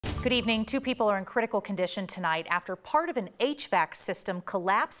Good evening. 2 people are in critical condition tonight after part of an HVAC system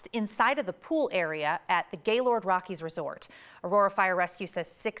collapsed inside of the pool area at the Gaylord Rockies resort. Aurora Fire Rescue says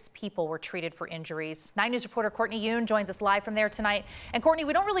 6 people were treated for injuries. 9 News reporter Courtney Yoon joins us live from there tonight. And Courtney,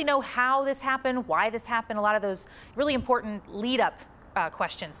 we don't really know how this happened, why this happened, a lot of those really important lead-up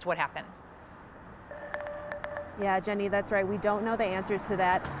questions to what happened. Yeah, Jenny, that's right. We don't know the answers to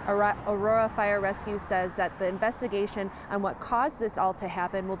that. Aurora Fire Rescue says that the investigation on what caused this all to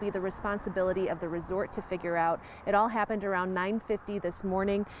happen will be the responsibility of the resort to figure out. It all happened around 9:50 this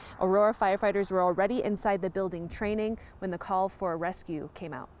morning. Aurora firefighters were already inside the building training when the call for a rescue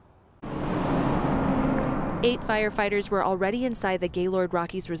came out. 8 firefighters were already inside the Gaylord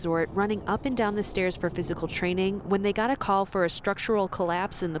Rockies resort, running up and down the stairs for physical training when they got a call for a structural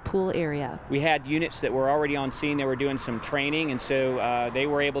collapse in the pool area. We had units that were already on scene. They were doing some training, and so they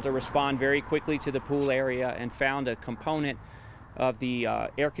were able to respond very quickly to the pool area and found a component of the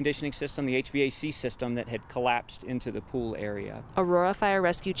air conditioning system, the HVAC system, that had collapsed into the pool area. Aurora Fire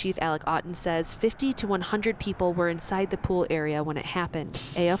Rescue Chief Alec Otten says 50 to 100 people were inside the pool area when it happened.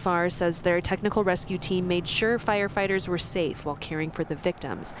 AFR says their technical rescue team made sure firefighters were safe while caring for the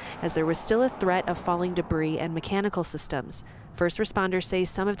victims, as there was still a threat of falling debris and mechanical systems. First responders say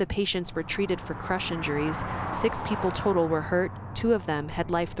some of the patients were treated for crush injuries. 6 people total were hurt. 2 of them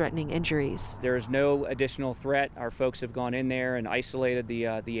had life-threatening injuries. There is no additional threat. Our folks have gone in there and isolated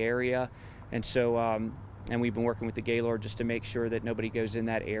the area, and so and we've been working with the Gaylord just to make sure that nobody goes in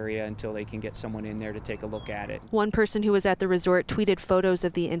that area until they can get someone in there to take a look at it. One person who was at the resort tweeted photos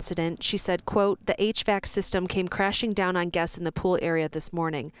of the incident. She said, quote, "The HVAC system came crashing down on guests in the pool area this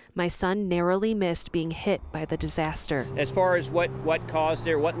morning. My son narrowly missed being hit by the disaster." As far as what caused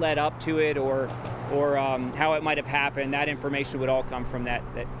it, or what led up to it, or how it might have happened, that information would all come from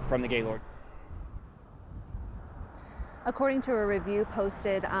from the Gaylord. According to a review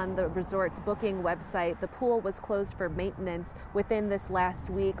posted on the resort's booking website, the pool was closed for maintenance within this last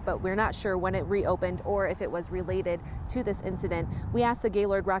week, but we're not sure when it reopened or if it was related to this incident. We asked the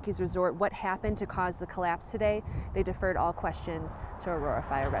Gaylord Rockies resort what happened to cause the collapse today. They deferred all questions to Aurora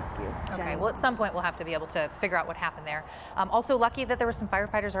Fire Rescue. Okay, Jenny. well, at some point we'll have to be able to figure out what happened there. Also lucky that there were some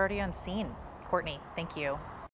firefighters already on scene. Courtney, thank you.